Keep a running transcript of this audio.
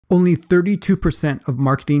Only 32% of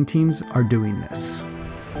marketing teams are doing this.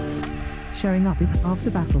 Showing up is half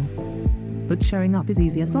the battle, but showing up is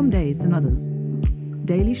easier some days than others.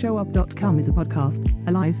 DailyShowUp.com is a podcast,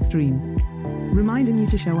 a live stream, reminding you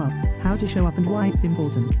to show up, how to show up, and why it's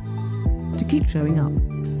important to keep showing up.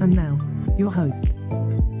 And now, your host,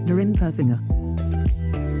 Doreen Persinger.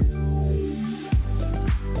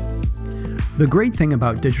 The great thing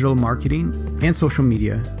about digital marketing and social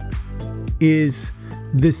media is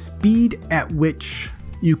the speed at which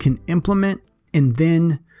you can implement and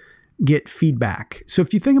then get feedback. So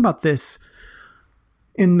if you think about this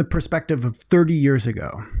in the perspective of 30 years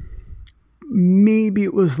ago, maybe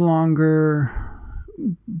it was longer,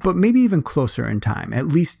 but maybe even closer in time, at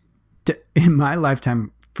least in my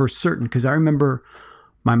lifetime for certain, because I remember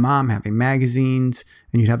my mom having magazines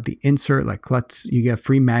and you'd have the insert, like you get a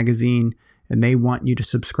free magazine and they want you to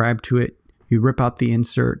subscribe to it. You rip out the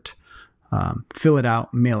insert, fill it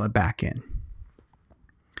out, mail it back in.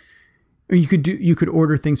 Or you could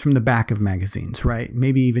order things from the back of magazines, right?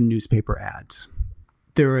 Maybe even newspaper ads.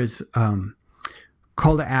 There is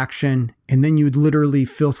call to action, and then you would literally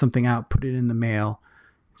fill something out, put it in the mail,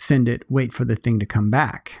 send it, wait for the thing to come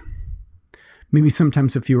back. Maybe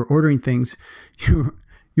sometimes if you were ordering things, you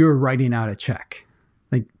were writing out a check.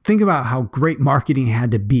 Like, think about how great marketing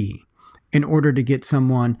had to be in order to get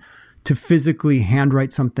someone to physically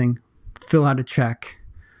handwrite something, fill out a check,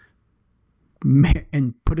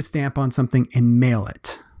 and put a stamp on something and mail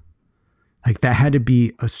it. Like, that had to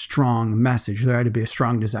be a strong message. There had to be a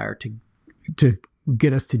strong desire to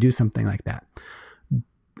get us to do something like that.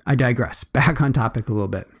 I digress. Back on topic a little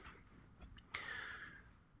bit.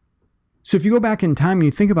 So if you go back in time and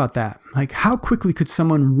you think about that, like, how quickly could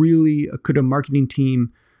a marketing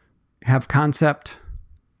team have concept,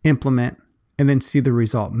 implement, and then see the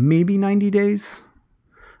result? Maybe 90 days?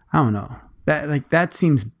 I don't know. That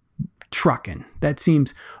seems trucking. That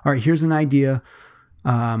seems, all right, here's an idea.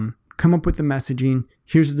 Come up with the messaging.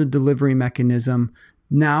 Here's the delivery mechanism.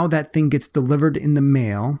 Now that thing gets delivered in the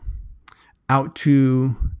mail out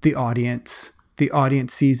to the audience. The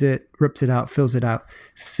audience sees it, rips it out, fills it out,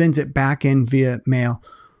 sends it back in via mail.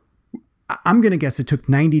 I'm going to guess it took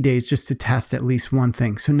 90 days just to test at least one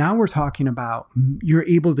thing. So now we're talking about you're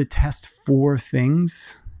able to test 4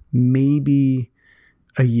 things, maybe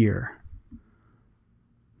a year.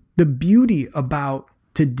 The beauty about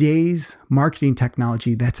today's marketing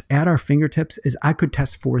technology that's at our fingertips is I could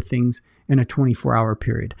test 4 things in a 24-hour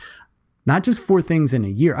period. Not just 4 things in a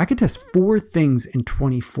year. I could test 4 things in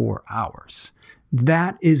 24 hours.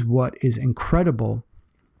 That is what is incredible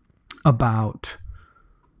about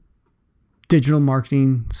digital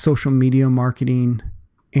marketing, social media marketing,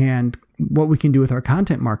 and what we can do with our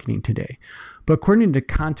content marketing today. But according to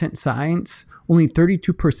Content Science, only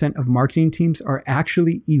 32% of marketing teams are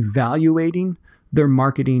actually evaluating their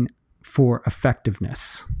marketing for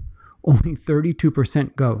effectiveness. Only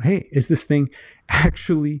 32% go, hey, is this thing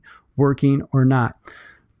actually working or not?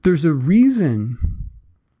 There's a reason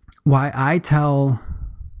why I tell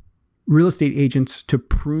real estate agents to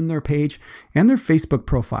prune their page and their Facebook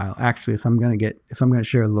profile. Actually, if I'm going to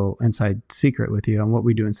share a little inside secret with you on what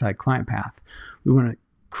we do inside Client Path, we want to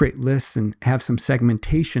create lists and have some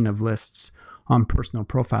segmentation of lists on personal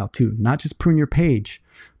profile too. Not just prune your page,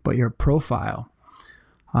 but your profile.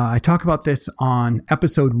 I talk about this on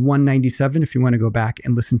episode 197 if you want to go back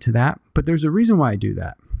and listen to that. But there's a reason why I do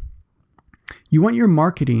that. You want your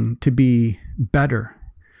marketing to be better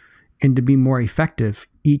and to be more effective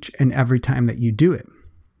each and every time that you do it.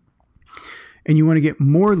 And you want to get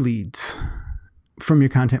more leads from your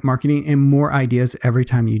content marketing and more ideas every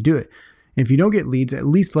time you do it. And if you don't get leads, at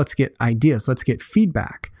least let's get ideas. Let's get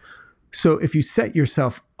feedback. So if you set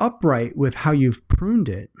yourself upright with how you've pruned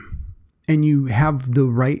it and you have the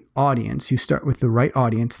right audience, you start with the right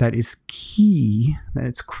audience, that is key, that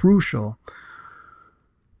it's crucial,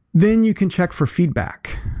 then you can check for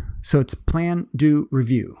feedback. So it's plan, do,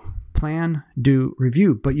 review. Plan, do,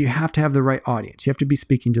 review. But you have to have the right audience. You have to be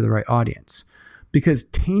speaking to the right audience. Because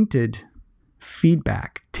tainted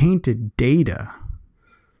feedback, tainted data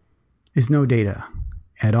is no data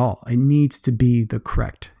at all. It needs to be the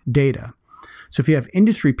correct data. So if you have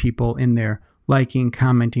industry people in there liking,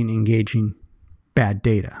 commenting, engaging, bad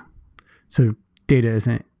data. So data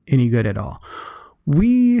isn't any good at all.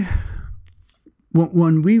 When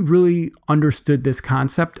we really understood this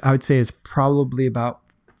concept, I would say is probably about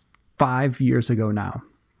 5 years ago now.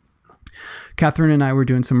 Catherine and I were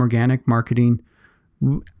doing some organic marketing.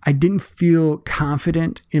 I didn't feel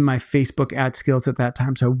confident in my Facebook ad skills at that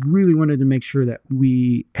time, so I really wanted to make sure that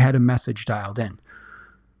we had a message dialed in.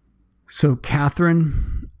 So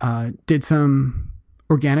Catherine did some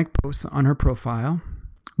organic posts on her profile.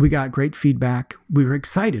 We got great feedback. We were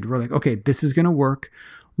excited. We're like, okay, this is going to work.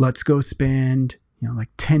 Let's go spend,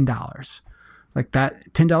 like $10. Like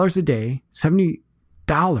that, $10 a day,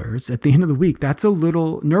 $70 at the end of the week. That's a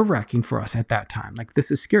little nerve-wracking for us at that time. Like,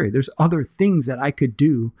 this is scary. There's other things that I could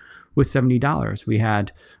do with $70. We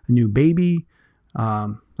had a new baby.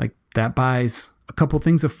 Like, that buys a couple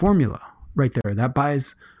things of formula right there. That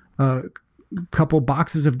buys a couple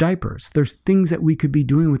boxes of diapers. There's things that we could be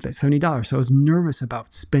doing with that $70. So I was nervous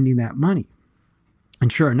about spending that money.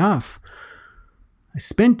 And sure enough, I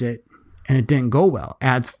spent it and it didn't go well.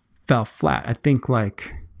 Ads fell flat. I think I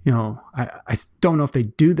don't know if they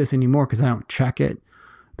do this anymore because I don't check it.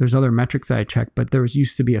 There's other metrics that I check, but there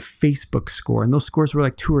used to be a Facebook score, and those scores were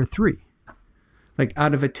like 2 or 3, like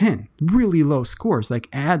out of a 10, really low scores, like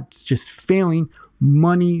ads just failing,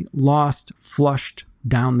 money lost, flushed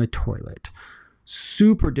down the toilet.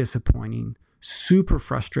 Super disappointing, super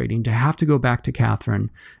frustrating to have to go back to Catherine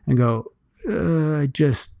and go,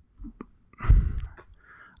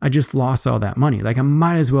 I just lost all that money. Like, I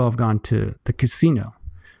might as well have gone to the casino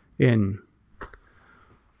and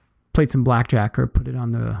played some blackjack or put it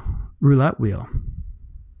on the roulette wheel.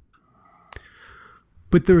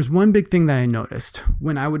 But there was one big thing that I noticed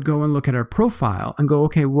when I would go and look at her profile and go,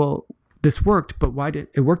 okay, well, this worked, but why did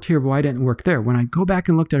it work here? But why didn't it work there? When I go back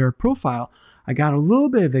and looked at her profile, I got a little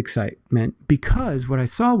bit of excitement because what I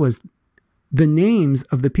saw was the names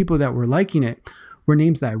of the people that were liking it were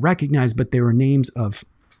names that I recognized, but they were names of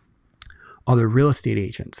other real estate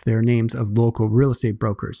agents. They were names of local real estate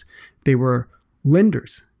brokers. They were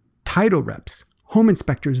lenders, title reps, home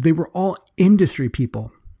inspectors. They were all industry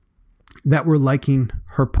people that were liking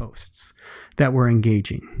her posts, that were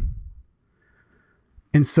engaging.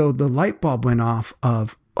 And so the light bulb went off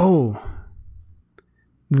of,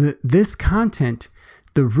 this content,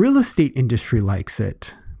 the real estate industry likes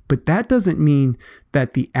it, but that doesn't mean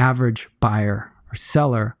that the average buyer or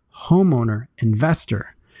seller, homeowner,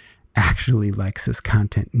 investor actually likes this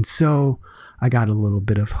content. And so I got a little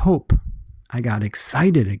bit of hope. I got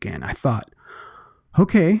excited again. I thought,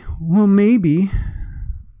 okay, well, maybe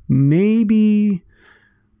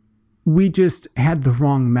we just had the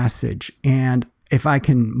wrong message. And if I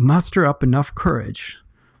can muster up enough courage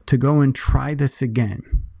to go and try this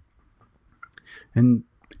again. And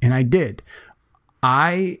I did.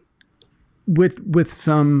 With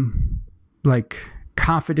some like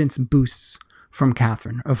confidence boosts from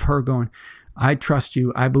Catherine, of her going, I trust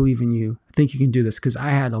you. I believe in you. I think you can do this. Because I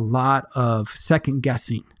had a lot of second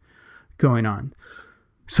guessing going on.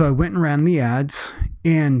 So I went and ran the ads,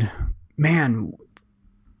 and man,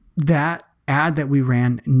 that ad that we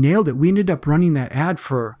ran nailed it. We ended up running that ad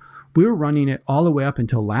we were running it all the way up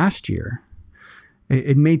until last year.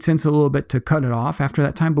 It made sense a little bit to cut it off after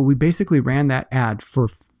that time, but we basically ran that ad for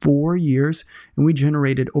 4 years, and we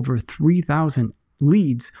generated over 3,000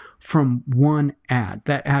 leads from one ad.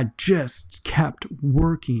 That ad just kept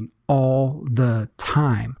working all the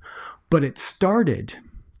time. But it started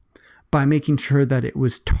by making sure that it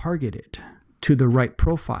was targeted to the right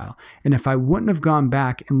profile. And if I wouldn't have gone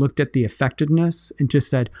back and looked at the effectiveness and just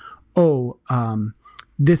said,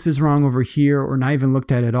 this is wrong over here, or not even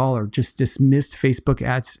looked at it at all, or just dismissed Facebook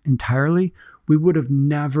ads entirely, we would have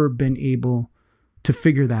never been able to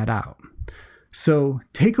figure that out. So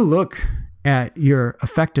take a look at your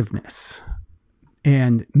effectiveness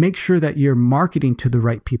and make sure that you're marketing to the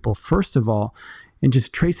right people first of all, and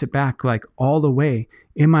just trace it back like all the way.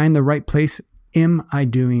 Am I in the right place? Am I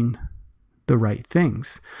doing the right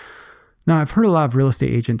things? Now, I've heard a lot of real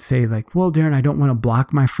estate agents say like, well, Darren, I don't want to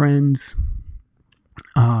block my friends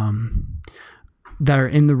that are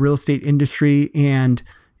in the real estate industry, and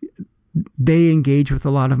they engage with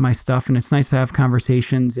a lot of my stuff, and it's nice to have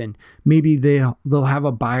conversations, and maybe they'll have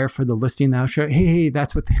a buyer for the listing that'll show, hey,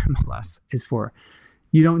 that's what the MLS is for.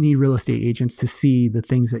 You don't need real estate agents to see the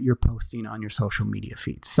things that you're posting on your social media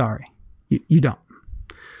feeds. Sorry, you don't.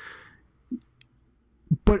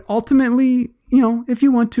 But ultimately, if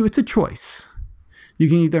you want to, it's a choice. You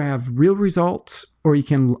can either have real results or you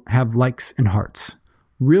can have likes and hearts.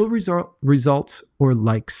 Real results or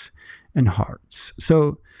likes and hearts.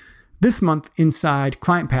 So this month inside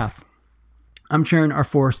Client Path, I'm sharing our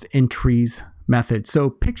forest and trees method.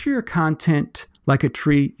 So picture your content like a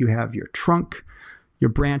tree. You have your trunk,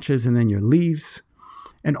 your branches, and then your leaves.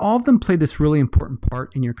 And all of them play this really important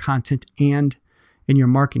part in your content and in your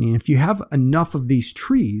marketing. If you have enough of these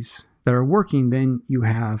trees that are working, then you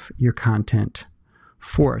have your content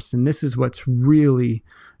forest. And this is what's really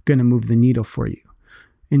going to move the needle for you.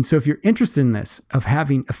 And so if you're interested in this, of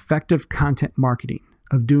having effective content marketing,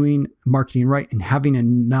 of doing marketing right and having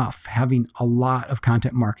a lot of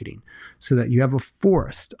content marketing so that you have a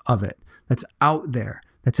forest of it that's out there,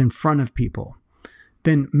 that's in front of people,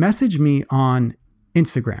 then message me on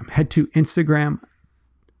Instagram. Head to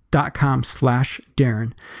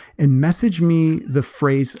Instagram.com/Darren and message me the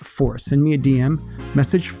phrase forest. Send me a DM,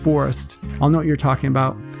 message forest. I'll know what you're talking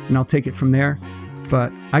about and I'll take it from there.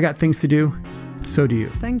 But I got things to do. So do you.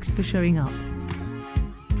 Thanks for showing up.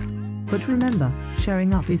 But remember,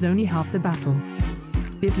 showing up is only half the battle.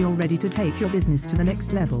 If you're ready to take your business to the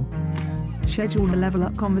next level, schedule a Level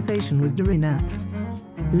Up conversation with Darren at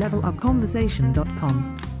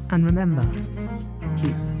levelupconversation.com. And remember,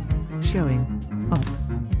 keep showing up.